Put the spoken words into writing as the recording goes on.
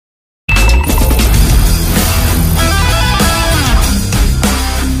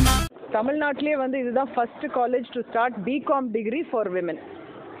தமிழ்நாட்டிலே வந்து இதுதான் first college to start BCom degree for women.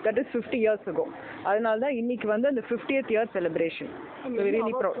 That is 50 years ago. அதனால தான் இன்னைக்கு வந்து அந்த 50th year celebration. Very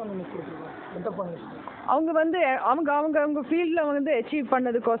proud. அவங்க வந்து அவங்க ஃபீல்டில் வந்து அச்சீவ்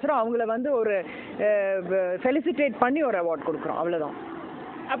பண்ணதுக்கோசரம் அவங்கள வந்து ஒரு ஃபெலிசிட்டேட் பண்ணி ஒரு அவார்ட் கொடுக்குறோம், அவ்வளோதான்.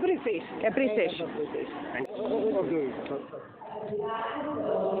 Appreciation.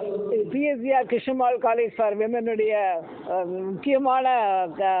 PSGR Krishnammal college for விமனுடைய முக்கியமான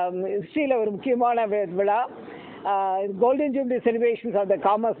ஹிஸ்ட்ரியில் ஒரு முக்கியமான விழா, golden jubilee celebrations of the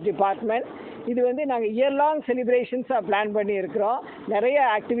commerce department. இது வந்து நாங்கள் இயர் லாங் செலிப்ரேஷன்ஸாக பிளான் பண்ணியிருக்கிறோம். நிறைய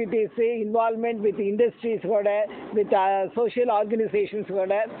activities, involvement with இண்டஸ்ட்ரீஸோட, with social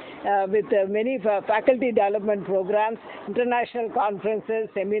ஆர்கனைசேஷன்ஸோட, with many faculty development programs, international conferences,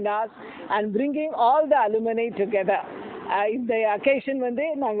 seminars and bringing all the அலுமினை together. இந்த அக்கேஷன் வந்து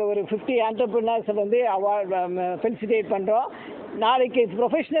நாங்கள் ஒரு 50 ஆண்டர்பிரினர்ஸை வந்து அவார்ட் ஃபெலிசிட்டேட் பண்ணுறோம். நாளைக்கு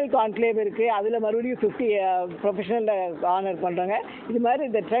ப்ரொஃபஷனல் கான்க்ளேவ் இருக்குது, அதில் மறுபடியும் 50 ப்ரொஃபஷனல் ஆனர் பண்ணுறாங்க. இது மாதிரி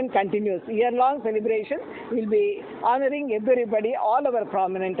இந்த trend continuous. Year long celebration will be honoring everybody, all our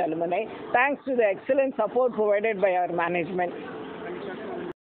prominent alumni. Thanks to the excellent support provided by our management.